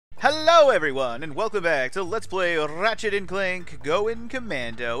Hello everyone, and welcome back to Let's Play Ratchet Clank Going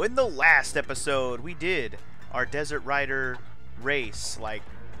Commando. In the last episode, we did our Desert Rider race, like,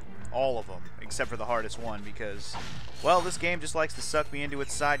 all of them, except for the hardest one, because, well, this game just likes to suck me into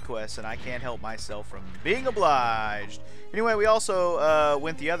its side quests, and I can't help myself from being obliged. Anyway, we also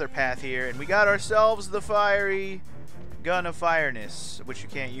went the other path here, and we got ourselves the fiery gun of fireness, which you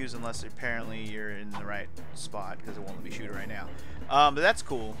can't use unless apparently you're in the right spot, because it won't let me shoot it right now. But that's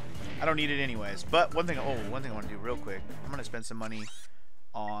cool. I don't need it anyways. But one thing I want to do real quick. I'm gonna spend some money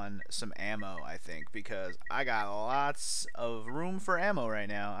on some ammo, I think, because I got lots of room for ammo right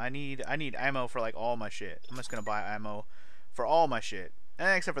now. I need ammo for like all my shit. I'm just gonna buy ammo for all my shit,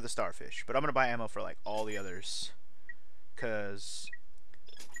 except for the starfish. But I'm gonna buy ammo for like all the others, cause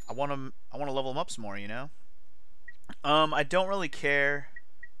I want to level them up some more, you know. I don't really care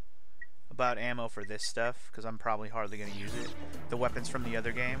about ammo for this stuff because I'm probably hardly going to use it. The weapons from the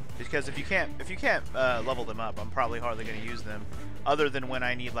other game, because if you can't level them up, I'm probably hardly going to use them, other than when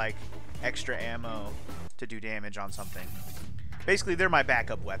I need like extra ammo to do damage on something. Basically, they're my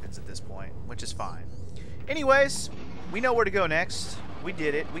backup weapons at this point, which is fine. Anyways, we know where to go next. We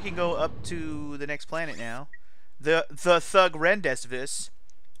did it. We can go up to the next planet now, the Thug Rendezvous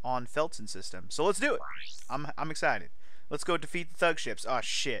on Felton system. So let's do it. I'm excited. Let's go defeat the thug ships. Oh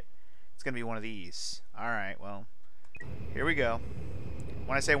shit. It's going to be one of these. Alright, well, here we go.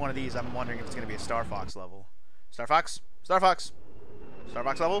 When I say one of these, I'm wondering if it's going to be a Star Fox level. Star Fox? Star Fox? Star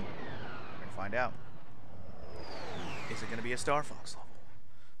Fox level? We're going to find out. Is it going to be a Star Fox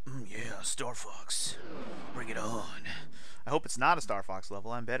level? Yeah, Star Fox. Bring it on. I hope it's not a Star Fox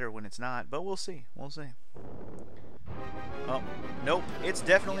level. I'm better when it's not, but we'll see. We'll see. Oh, nope. It's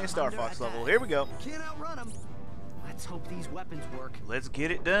definitely a Star Fox level. Here we go. Can't outrun them. Let's hope these weapons work. Let's get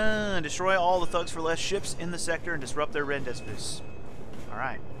it done. Destroy all the Thugs for Less ships in the sector and disrupt their rendezvous.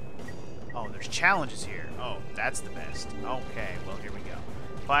 Alright. Oh, there's challenges here. Oh, that's the best. Okay, well, here we go.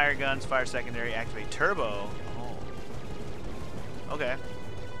 Fire guns, fire secondary, activate turbo. Oh. Okay.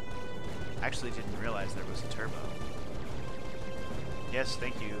 Actually didn't realize there was a turbo. Yes,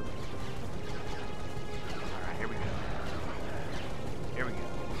 thank you. Alright, here we go. Here we go.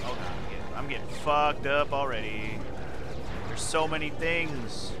 Oh, God, I'm getting fucked up already. There's so many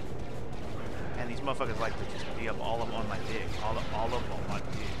things. And these motherfuckers like to just be up all up on my dick. All up on my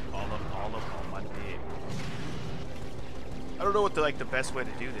dick. All up on my dick. I don't know what the best way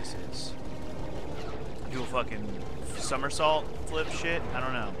to do this is. Do a fucking somersault flip shit? I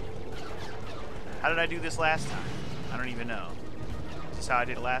don't know. How did I do this last time? I don't even know. Is this how I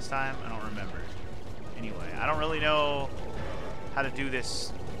did it last time? I don't remember. Anyway, I don't really know how to do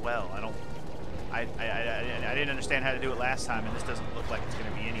this well. I didn't understand how to do it last time, and this doesn't look like it's going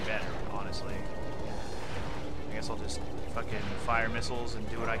to be any better, honestly. I guess I'll just fucking fire missiles and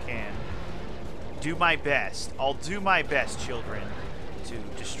do what I can. Do my best. I'll do my best, children, to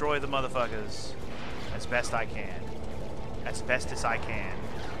destroy the motherfuckers as best I can. As best as I can.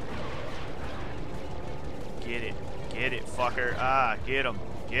 Get it. Get it, fucker. Ah, get him.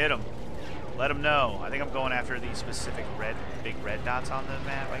 Get him. Let them know. I think I'm going after these specific big red dots on the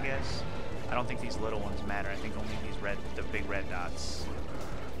map, I guess. I don't think these little ones matter. I think only the big red dots.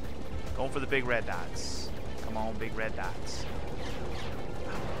 Going for the big red dots. Come on, big red dots. Oh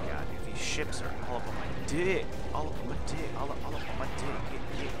my god, dude, these ships are all up on my dick. All up on my dick. All up on my dick.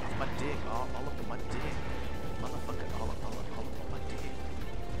 Get off my dick. All up on my dick. Motherfucker, all up on my dick.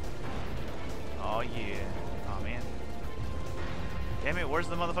 Oh yeah. Oh man. Damn it, where's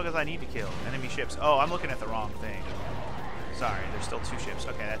the motherfuckers I need to kill? Enemy ships. Oh, I'm looking at the wrong thing. Sorry, there's still 2 ships.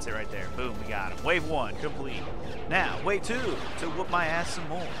 Okay, that's it right there. Boom, we got him. Wave 1, complete. Now, wave 2, to whoop my ass some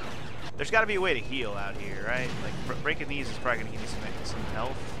more. There's got to be a way to heal out here, right? Like, breaking these is probably going to give me some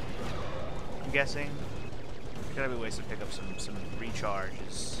health, I'm guessing. There's got to be ways to pick up some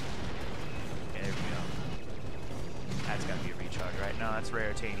recharges. Okay, there we go. That's got to be a recharge, right? No, that's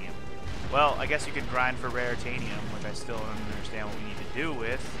raritanium. Well, I guess you could grind for raritanium, which I still don't understand what we need to do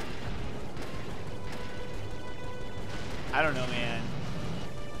with. I don't know, man.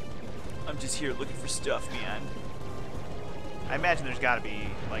 I'm just here looking for stuff, man. I imagine there's got to be,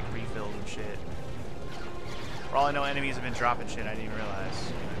 like, refills and shit. For all I know, enemies have been dropping shit I didn't even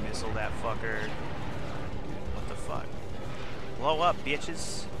realize. Missile that fucker. What the fuck? Blow up,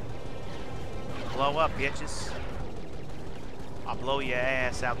 bitches. Blow up, bitches. I'll blow your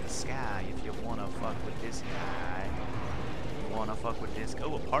ass out the sky if you wanna fuck with this guy. You wanna fuck with this?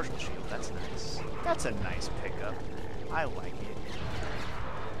 Oh, a partial shield. That's nice. That's a nice pickup. I like it.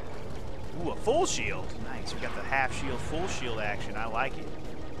 Ooh, a full shield. Nice. We got the half shield, full shield action. I like it.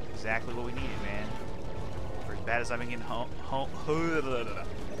 Exactly what we needed, man. For as bad as I've been getting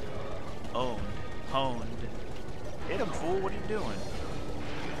Owned. Honed. Hit him, fool. What are you doing?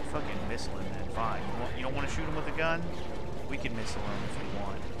 Fucking missile him then. Fine. You don't want to shoot him with a gun? We can missile him if you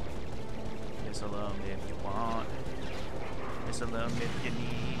want. Missile him if you want. Missile him if you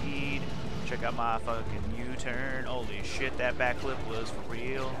need. Check out my fucking U-turn. Holy shit, that backflip was for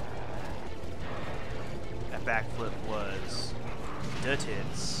real. That backflip was the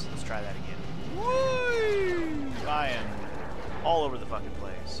tits. Let's try that again. Woo! I am all over the fucking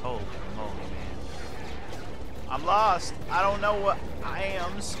place. Holy moly, man. I'm lost. I don't know what I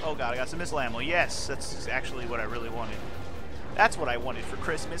am. Oh god, I got some missile ammo. Yes, that's actually what I really wanted. That's what I wanted for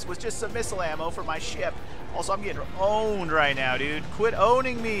Christmas, was just some missile ammo for my ship. Also, I'm getting owned right now, dude. Quit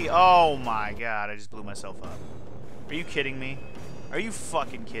owning me. Oh my god, I just blew myself up. Are you kidding me? Are you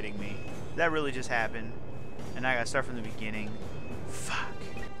fucking kidding me? Did that really just happen? And I gotta start from the beginning. Fuck.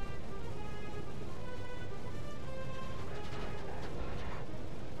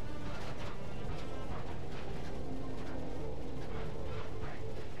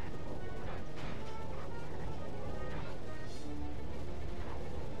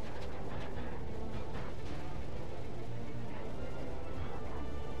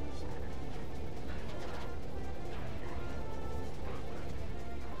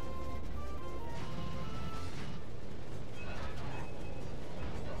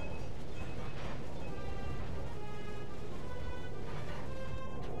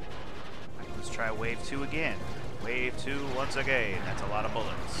 Try wave 2 again. Wave 2 once again. That's a lot of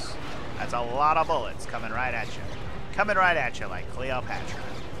bullets. That's a lot of bullets coming right at you. Coming right at you like Cleopatra.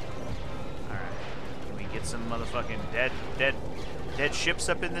 Alright. Can we get some motherfucking dead ships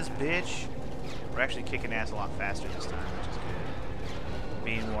up in this bitch? We're actually kicking ass a lot faster this time, which is good.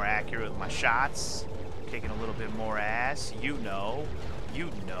 Being more accurate with my shots. Kicking a little bit more ass. You know.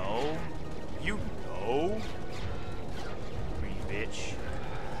 You know. You know. Free bitch.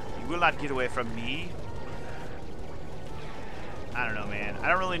 You will not get away from me. I don't know, man. I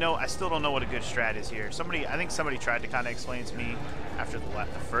don't really know. I still don't know what a good strat is here. I think somebody tried to kind of explain to me after the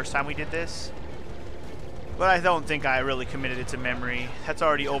first time we did this. But I don't think I really committed it to memory. That's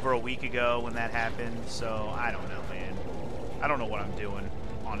already over a week ago when that happened. So I don't know, man. I don't know what I'm doing.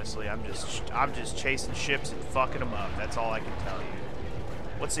 Honestly, I'm just chasing ships and fucking them up. That's all I can tell you.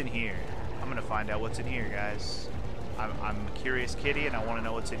 What's in here? I'm gonna find out what's in here, guys. I'm a curious kitty, and I want to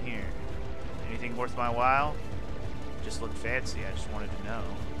know what's in here. Anything worth my while? Just look fancy. I just wanted to know.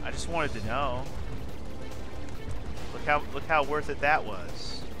 I just wanted to know. Look how worth it that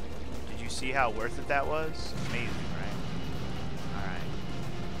was. Did you see how worth it that was? Amazing, right? All right.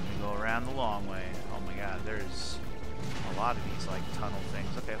 I'm gonna go around the long way. Oh my God, there's a lot of these like tunnel things.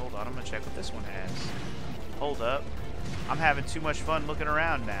 Okay, hold on. I'm gonna check what this one has. Hold up. I'm having too much fun looking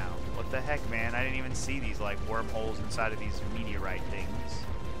around now. What the heck, man? I didn't even see these like wormholes inside of these meteorite things.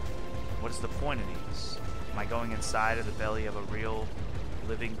 What is the point of these? Am I going inside of the belly of a real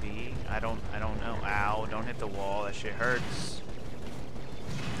living bee? I don't know. Ow, don't hit the wall. That shit hurts.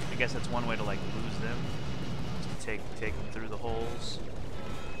 I guess that's one way to like lose them. Just to take them through the holes.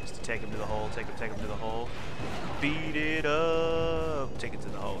 Just to take them to the hole, take them to the hole. Beat it up. Take it to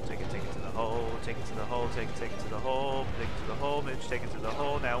the hole, take it to the hole, take it to the hole, take it to the hole, take it to the hole, bitch, take it to the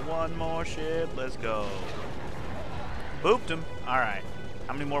hole. Now one more ship, let's go. Booped him. Alright.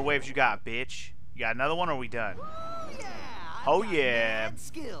 How many more waves you got, bitch? You got another one or are we done? Yeah, Oh yeah. mad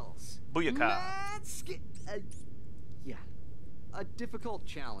skills. Booyaka. Mad yeah. A difficult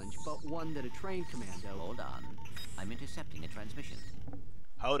challenge, but one that a trained commando. Hold on. I'm intercepting a transmission.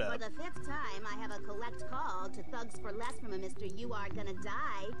 Hold For up. the 5th time, I have a collect call to Thugs for Less from a Mr. You Are Gonna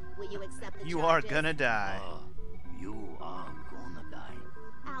Die. Will you accept the You charges? are gonna die. You are gonna die.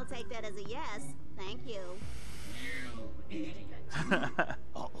 I'll take that as a yes. Thank you. You idiot.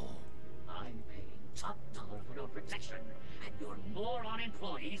 Uh-oh. I'm paying top dollar for your protection, and your moron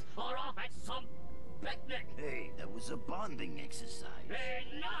employees are off at some picnic. Hey, that was a bonding exercise.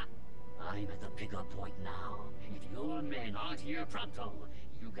 They're not! I'm at the pickup point now. If your men aren't here pronto,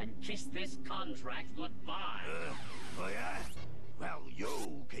 you can kiss this contract goodbye. Oh yeah? Well,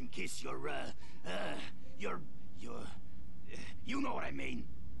 you can kiss your you know what I mean.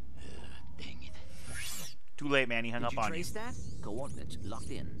 Dang it. Too late, man. He hung Did up you on you. trace that? Coordinates locked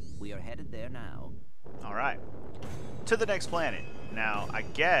in. We are headed there now. Alright. To the next planet. Now, I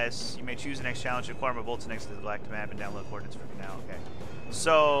guess you may choose the next challenge to acquire my bolts next to the black map and download coordinates for now. Okay.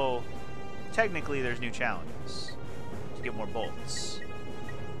 So, technically, there's new challenges to get more bolts.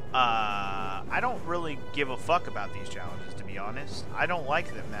 I don't really give a fuck about these challenges, to be honest. I don't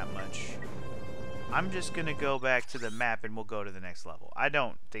like them that much. I'm just gonna go back to the map and we'll go to the next level. I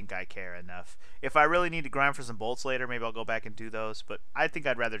don't think I care enough. If I really need to grind for some bolts later, maybe I'll go back and do those, but I think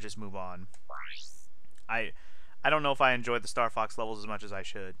I'd rather just move on. I don't know if I enjoy the Star Fox levels as much as I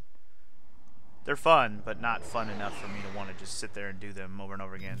should. They're fun, but not fun enough for me to want to just sit there and do them over and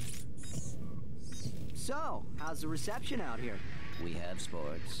over again. So, how's the reception out here? We have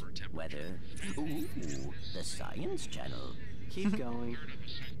sports, weather, ooh, the Science Channel. Keep going.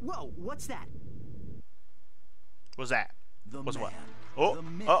 Whoa, what's that? What's that? What's what? Man, Oh, the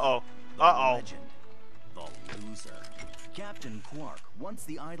myth, uh-oh, the uh-oh. legend, the loser. Captain Quark, once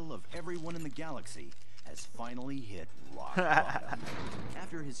the idol of everyone in the galaxy, has finally hit rock bottom.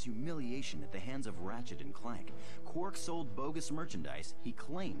 After his humiliation at the hands of Ratchet and Clank, Quark sold bogus merchandise he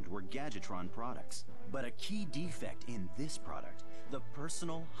claimed were Gadgetron products. But a key defect in this product, the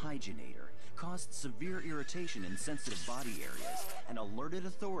personal hygienator, caused severe irritation in sensitive body areas and alerted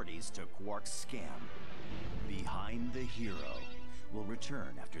authorities to Quark's scam. Behind the Hero will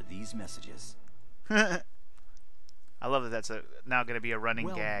return after these messages. I love that that's now going to be a running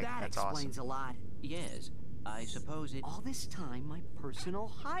Well, gag. that That's explains awesome. a lot. Yes, I suppose it... All this time, my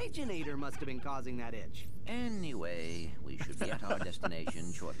personal hygienator must have been causing that itch. Anyway, we should be at our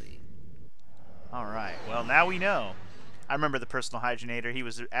destination shortly. All right. Well, now we know. I remember the personal hygienator. He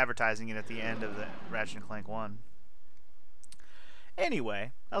was advertising it at the end of the Ratchet & Clank 1.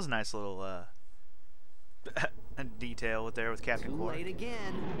 Anyway, that was a nice little detail there with Captain Too Quark. late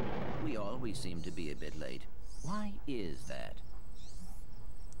again. We always seem to be a bit late. Why is that?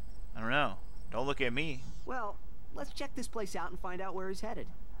 I don't know. Don't look at me. Well, let's check this place out and find out where he's headed.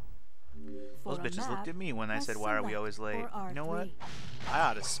 Those For a bitches map, looked at me when I press said, why are we select always late? or You know what? R3. I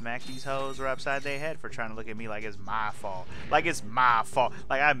ought to smack these hoes right upside their head for trying to look at me like it's my fault. Like it's my fault.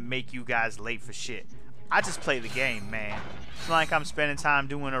 Like I make you guys late for shit. I just play the game, man. It's not like I'm spending time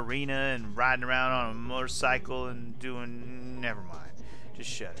doing arena and riding around on a motorcycle and doing... Never mind. Just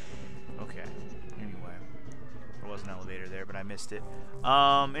shut it. Okay. Anyway. There was an elevator there, but I missed it.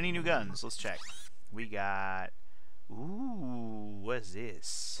 Any new guns? Let's check. We got... Ooh, what's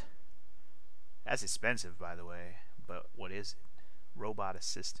this? That's expensive, by the way. But what is it? Robot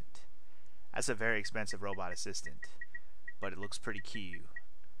assistant. That's a very expensive robot assistant. But it looks pretty cute.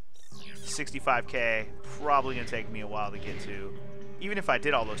 65k. Probably gonna take me a while to get to. Even if I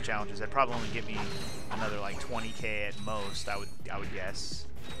did all those challenges, that'd probably only get me another like 20k at most. I would guess.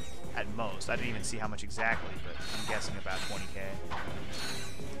 At most. I didn't even see how much exactly, but I'm guessing about 20k.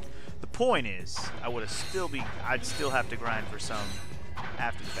 The point is, I'd still have to grind for some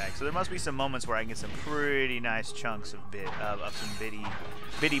after the fact. So there must be some moments where I can get some pretty nice chunks of some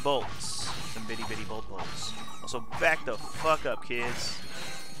bitty bolts. Some bitty bolt bolts. Also, back the fuck up, kids.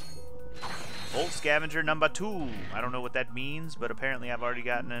 Bolt scavenger number 2. I don't know what that means, but apparently I've already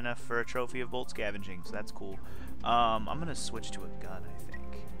gotten enough for a trophy of bolt scavenging, so that's cool. I'm gonna switch to a gun, I think.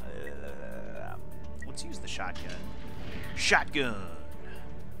 Let's use the shotgun. Shotgun!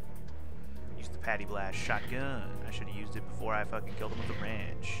 Use the Patty Blast shotgun. I should have used it before I fucking killed him with a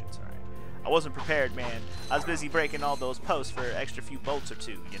wrench. It's alright. I wasn't prepared, man. I was busy breaking all those posts for an extra few bolts or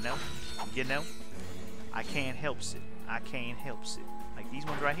two, you know? You know? I can't help it. I can't help it. Like these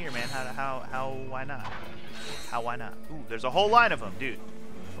ones right here, man. Why not? How, why not? Ooh, there's a whole line of them, dude.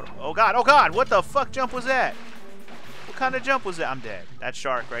 Oh god, what the fuck jump was that? What kind of jump was that? I'm dead. That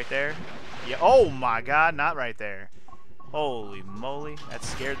shark right there. Yeah, oh my god, not right there. Holy moly, that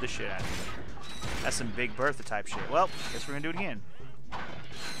scared the shit out of me. That's some Big Bertha type shit. Well, guess we're gonna do it again.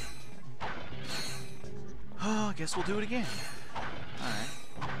 Oh, guess we'll do it again. Alright.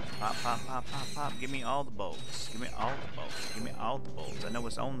 Pop, pop, pop, pop, pop. Give me all the bolts. Give me all the bolts. Give me all the bolts. I know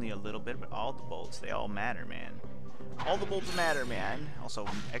it's only a little bit, but all the bolts, they all matter, man. All the bolts matter, man. Also,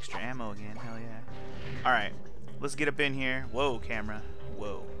 extra ammo again. Hell yeah. Alright. Let's get up in here. Whoa, camera.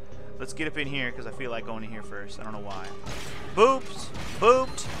 Whoa. Let's get up in here because I feel like going in here first. I don't know why. Booped.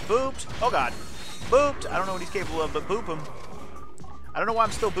 Booped. Booped. Oh, God. Booped. I don't know what he's capable of, but boop him. I don't know why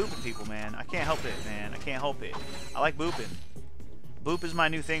I'm still booping people, man. I can't help it, man. I can't help it. I like booping. Boop is my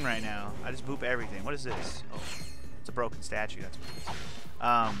new thing right now. I just boop everything. What is this? Oh, it's a broken statue. That's what it is.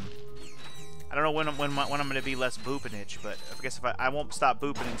 I don't know when I'm going to be less booping-itch, but I guess if I won't stop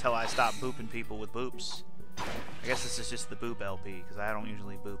booping until I stop booping people with boops. I guess this is just the boop LP, because I don't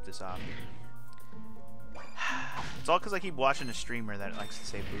usually boop this often. It's all because I keep watching a streamer that likes to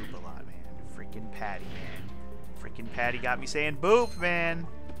say boop a lot, man. Freaking Patty, man. Freaking Patty got me saying boop, man.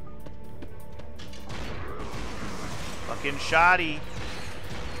 Fucking shoddy.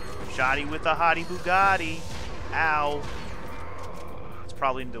 Shoddy with a hottie Bugatti. Ow. It's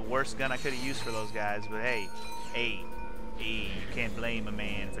probably the worst gun I could have used for those guys, but hey, you can't blame a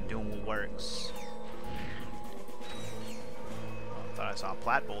man for doing what works. thought I saw a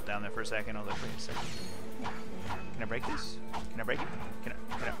plat bolt down there for a second. I was like, wait a second. Can I break this? Can I break it? Can I?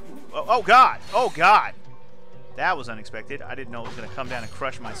 Oh, oh God! Oh God! That was unexpected. I didn't know it was going to come down and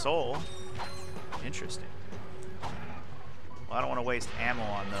crush my soul. Interesting. Well, I don't want to waste ammo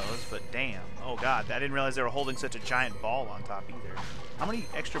on those, but damn. Oh God, I didn't realize they were holding such a giant ball on top either. How many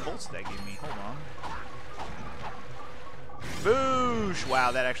extra bolts did that give me? Hold on. Boosh!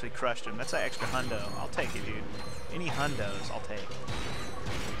 Wow, that actually crushed him. That's an extra hundo. I'll take it, dude. Any hundos, I'll take.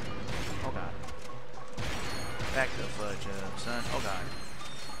 Oh God. Back the fudge up, son. Oh God.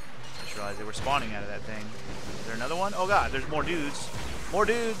 I just realized they were spawning out of that thing. Is there another one? Oh God, there's more dudes. More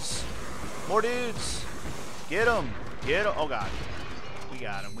dudes. More dudes. Get them. Get them. Oh God. We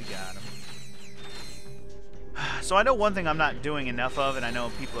got him. We got him. So I know one thing I'm not doing enough of, and I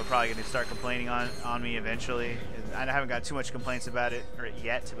know people are probably going to start complaining on me eventually. I haven't got too much complaints about it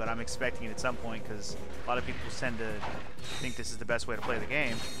yet, but I'm expecting it at some point because a lot of people tend to think this is the best way to play the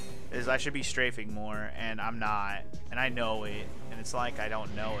game. Is I should be strafing more, and I'm not, and I know it, and it's like I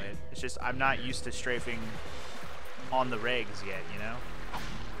don't know it. It's just I'm not used to strafing on the regs yet, you know?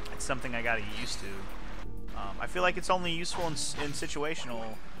 It's something I gotta get used to. I feel like it's only useful in situational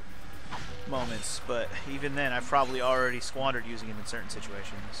moments, but even then I've probably already squandered using it in certain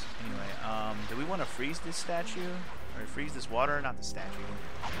situations. Anyway, do we want to freeze this statue? Or freeze this water? Not the statue.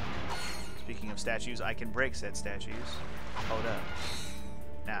 Speaking of statues, I can break said statues. Hold up.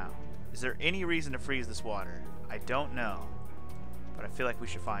 Now, is there any reason to freeze this water? I don't know, but I feel like we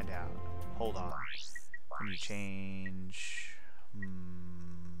should find out. Hold on. Let me change.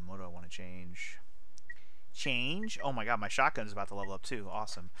 What do I want to change? Change? Oh my God, my shotgun is about to level up too.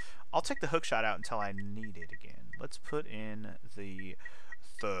 Awesome. I'll take the hook shot out until I need it again. Let's put in the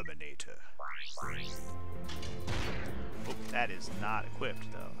Terminator. Oh, that is not equipped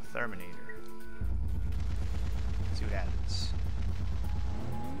though. Terminator. Let's see what happens.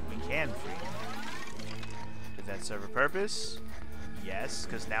 We can free. Did that serve a purpose? Yes,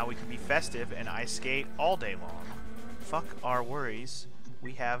 because now we can be festive and ice skate all day long. Fuck our worries.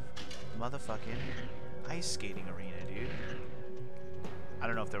 We have motherfucking ice skating arena, dude. I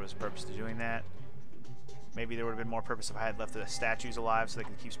don't know if there was a purpose to doing that. Maybe there would have been more purpose if I had left the statues alive so they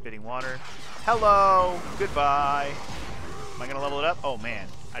could keep spitting water. Hello! Goodbye! Am I gonna level it up? Oh man,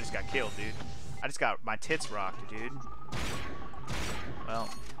 I just got killed, dude. I just got my tits rocked, dude. Well,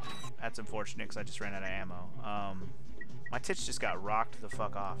 that's unfortunate because I just ran out of ammo. My tits just got rocked the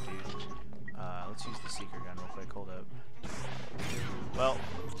fuck off, dude. Let's use the seeker gun real quick. Hold up. Well,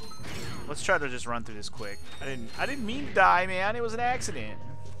 let's try to just run through this quick. I didn't mean to die, man. It was an accident.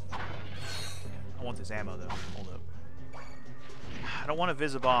 I want this ammo though. Hold up. I don't want a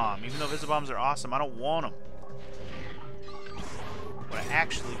Visibomb. Even though Visibombs are awesome, I don't want them. What I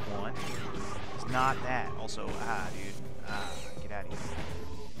actually want is not that. Also, dude. Get out of here.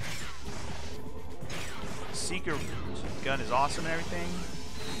 Seeker gun is awesome and everything.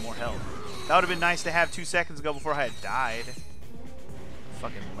 More health. That would have been nice to have 2 seconds ago before I had died.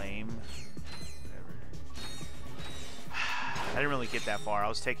 Fucking lame. Whatever. I didn't really get that far. I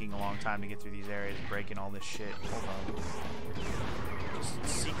was taking a long time to get through these areas and breaking all this shit. Hold on.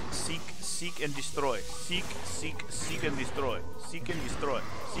 Just seek and destroy. Seek and destroy. Seek and destroy.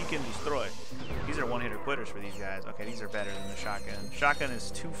 Seek and destroy. These are one-hitter quitters for these guys. Okay, these are better than the shotgun. Shotgun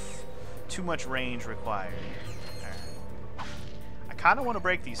is too much range required. I kind of want to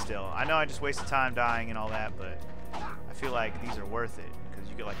break these still. I know I just wasted time dying and all that, but I feel like these are worth it because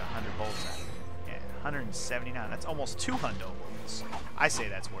you get like 100 bolts out of it. Yeah, 179. That's almost 2 hundo bolts. I say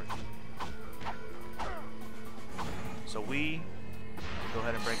that's worth it. So we go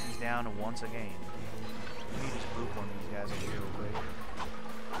ahead and break these down once again. Let me just boop one of these guys over here real quick.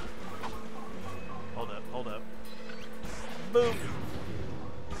 Hold up, hold up. Boop.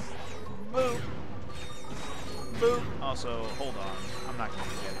 Boop. Boop. Also, hold on. I'm not going to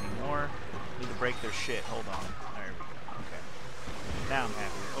do that anymore. Need to break their shit. Hold on. There we go. Okay. Now I'm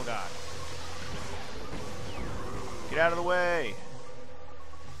happy. Oh, God. Get out of the way.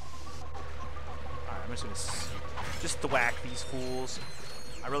 Alright, I'm just going to just thwack these fools.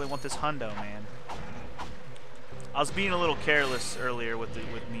 I really want this hundo, man. I was being a little careless earlier with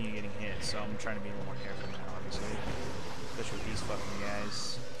me getting hit, so I'm trying to be a little more careful now, obviously. Especially with these fucking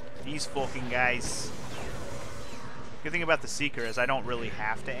guys. These fucking guys. Good thing about the Seeker is I don't really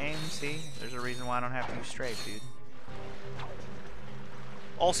have to aim, see? There's a reason why I don't have to use strafe, dude.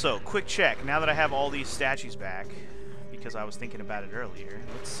 Also, quick check. Now that I have all these statues back, because I was thinking about it earlier,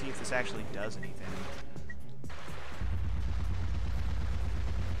 let's see if this actually does anything.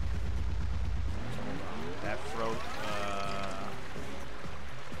 That throat,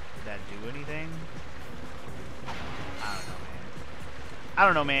 did that do anything? I don't know, man. I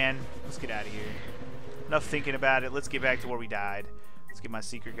don't know, man. Let's get out of here. Enough thinking about it. Let's get back to where we died. Let's get my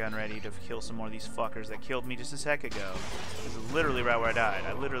secret gun ready to kill some more of these fuckers that killed me just a sec ago. This is literally right where I died.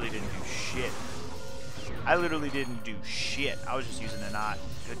 I literally didn't do shit. I literally didn't do shit. I was just using a not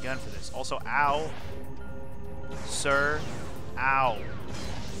good gun for this. Also, ow. Sir. Ow.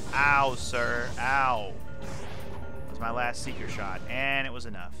 Ow, sir. Ow. That was my last seeker shot. And it was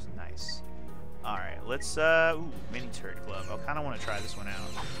enough. Nice. Alright, let's, ooh, mini turret glove. I kind of want to try this one out.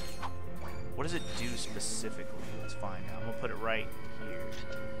 What does it do specifically? Let's find out. I'm going to put it right here.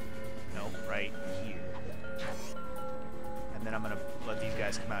 Nope, right here. And then I'm going to let these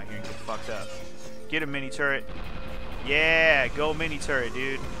guys come out here and get fucked up. Get a mini turret. Yeah, go mini turret,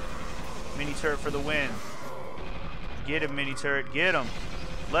 dude. Mini turret for the win. Get him, mini turret. Get him.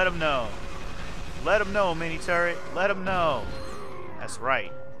 Let him know. Let him know, mini turret. Let him know. That's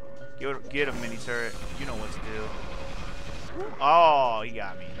right. Get him, mini turret. You know what to do. Oh, he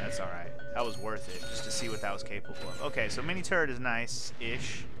got me. That's alright. That was worth it, just to see what that was capable of. Okay, so mini turret is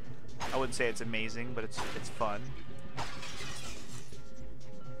nice-ish. I wouldn't say it's amazing, but it's fun.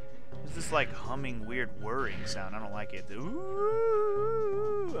 There's this like humming, weird whirring sound. I don't like it.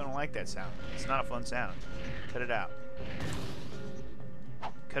 Ooh, I don't like that sound. It's not a fun sound. Cut it out.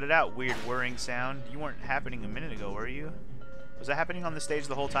 Cut it out, weird whirring sound. You weren't happening a minute ago, were you? Was that happening on the stage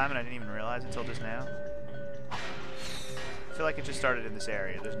the whole time and I didn't even realize until just now? I feel like it just started in this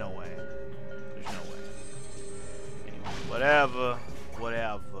area. There's no way. There's no way. Anyway, whatever.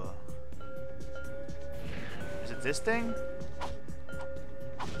 Whatever. Is it this thing?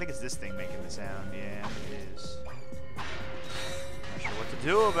 I think it's this thing making the sound. Yeah, it is. Not sure what to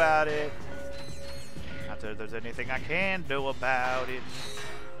do about it. Not that there's anything I can do about it.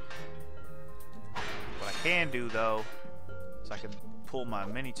 What I can do, though, is I can pull my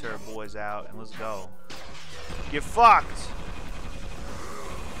mini turret boys out and let's go. Get fucked!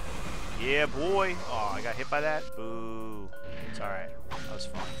 Yeah, boy. Oh, I got hit by that? Boo. It's alright. That was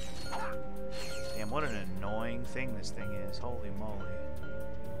fun. Damn, what an annoying thing this thing is. Holy moly.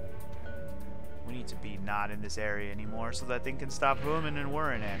 We need to be not in this area anymore so that thing can stop humming and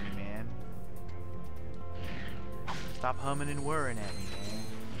whirring at me, man. Stop humming and whirring at me, man.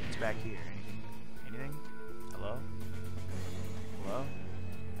 What's back here? Anything? Anything? Hello? Hello?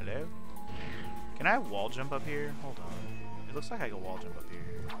 Hello? Can I wall jump up here? Hold on. It looks like I can wall jump up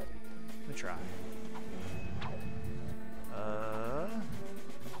here. Let me try. I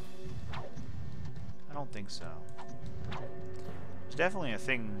don't think so. There's definitely a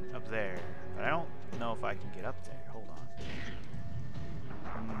thing up there, but I don't know if I can get up there. Hold on.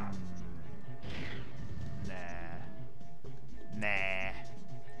 Nah.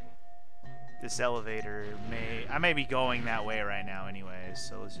 This elevator I may be going that way right now anyways,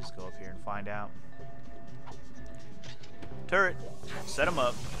 so let's just go up here and find out. Turret. Set them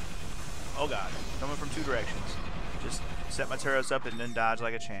up. Oh god. Coming from two directions. Just set my turrets up and then dodge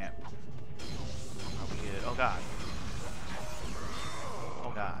like a champ. Are we good? Oh god.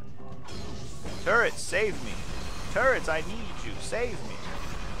 Oh god. Turrets, save me. Turrets, I need you. Save me.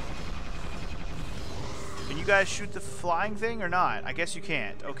 Can you guys shoot the flying thing or not? I guess you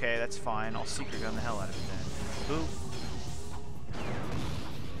can't. Okay, that's fine. I'll secret gun the hell out of it then. Boop.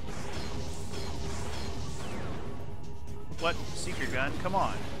 What? Seeker gun? Come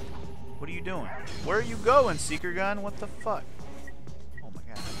on. What are you doing? Where are you going, Seeker gun? What the fuck? Oh my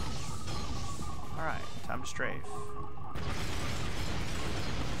god. Alright, time to strafe.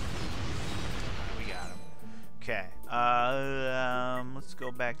 We got him. Okay. Let's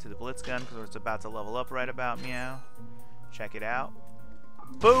go back to the blitz gun because it's about to level up right about meow. Check it out.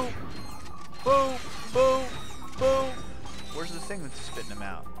 Boom! Boom! Boom! Boom! Where's the thing that's spitting them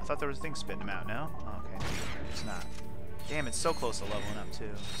out? I thought there was a thing spitting them out, no? Oh, okay. It's not. Damn, it's so close to leveling up,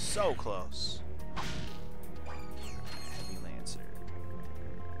 too. So close. Heavy Lancer.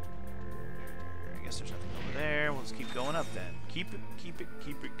 I guess there's nothing over there. We'll just keep going up, then. Keep it, keep it,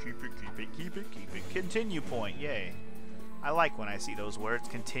 keep it, keep it, keep it, keep it, keep it. Continue point, yay. I like when I see those words,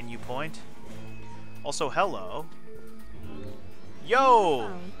 continue point. Also, hello.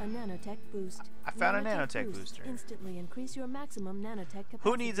 Yo! A nanotech boost. I found a nanotech booster. Instantly increase your maximum nanotech capacity.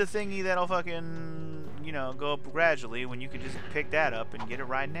 Who needs a thingy that'll fucking, you know, go up gradually when you could just pick that up and get it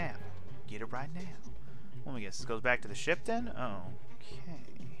right now? Get it right now. Let me guess, this goes back to the ship then? Okay.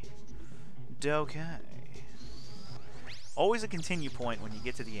 Okay. Always a continue point when you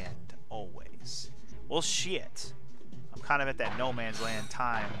get to the end. Always. Well, shit. I'm kind of at that no man's land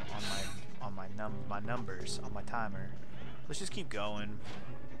time on my numbers on my timer. Let's just keep going.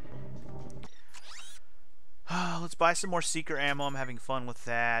 Let's buy some more seeker ammo. I'm having fun with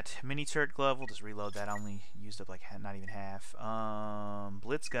that. Mini turret glove. We'll just reload that. I only used up like not even half.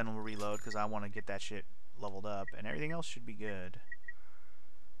 Blitz gun will reload because I want to get that shit leveled up, and everything else should be good.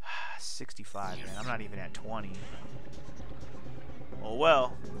 65, man. I'm not even at 20. Oh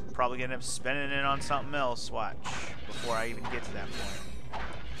well. Probably gonna end up spending it on something else. Watch before I even get to that point.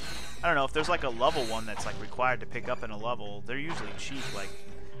 I don't know if there's like a level one that's like required to pick up in a level. They're usually cheap, like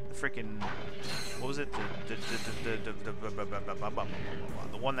the freaking, what was it? The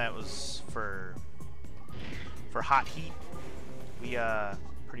one that was for hot heat. We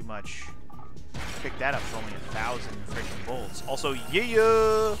pretty much picked that up for only 1,000 freaking bolts. Also,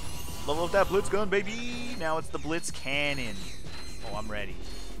 yeah, level up that blitz gun, baby. Now it's the blitz cannon. Oh, I'm ready.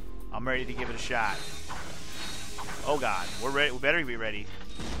 I'm ready to give it a shot. Oh god, we're ready. We better be ready.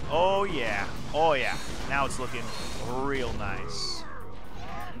 Oh yeah. Oh yeah. Now it's looking real nice.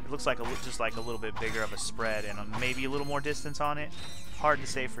 It looks like just like a little bit bigger of a spread and maybe a little more distance on it. Hard to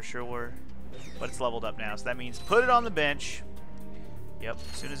say for sure, but it's leveled up now, so that means put it on the bench. Yep.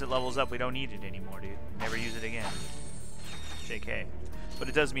 As soon as it levels up, we don't need it anymore, dude. Never use it again. JK. But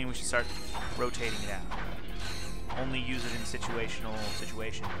it does mean we should start rotating it out. Only use it in situational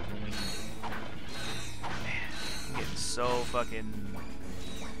situations when we need it. Man, I'm getting so fucking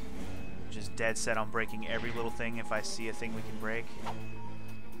just dead set on breaking every little thing if I see a thing we can break. I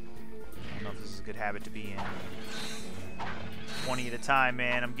don't know if this is a good habit to be in. 20 at a time,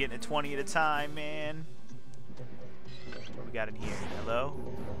 man. I'm getting it 20 at a time, man. What we got in here? Hello?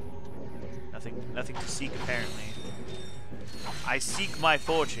 Nothing to seek apparently. I seek my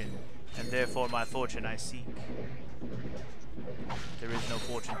fortune, and therefore my fortune I seek. There is no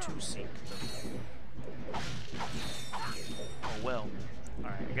fortune to seek. Oh well.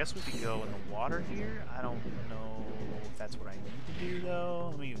 Alright, I guess we could go in the water here. I don't know if that's what I need to do though.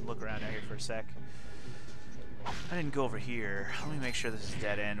 Let me look around out here for a sec. I didn't go over here. Let me make sure this is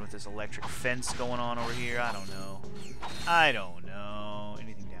dead end with this electric fence going on over here. I don't know. I don't know.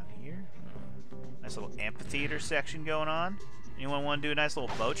 Anything down here? Nice little amphitheater section going on. Anyone want to do a nice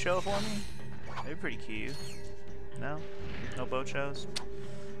little boat show for me? They're pretty cute. No? No boat shows?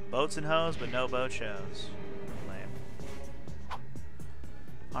 Boats and hoes, but no boat shows. Lame.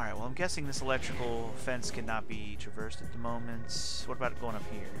 Alright, well I'm guessing this electrical fence cannot be traversed at the moment. What about going up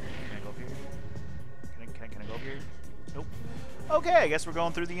here? Can I go up here? Can I go up here? Nope. Okay, I guess we're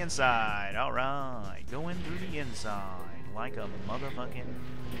going through the inside. Alright, going through the inside like a motherfucking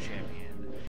champion.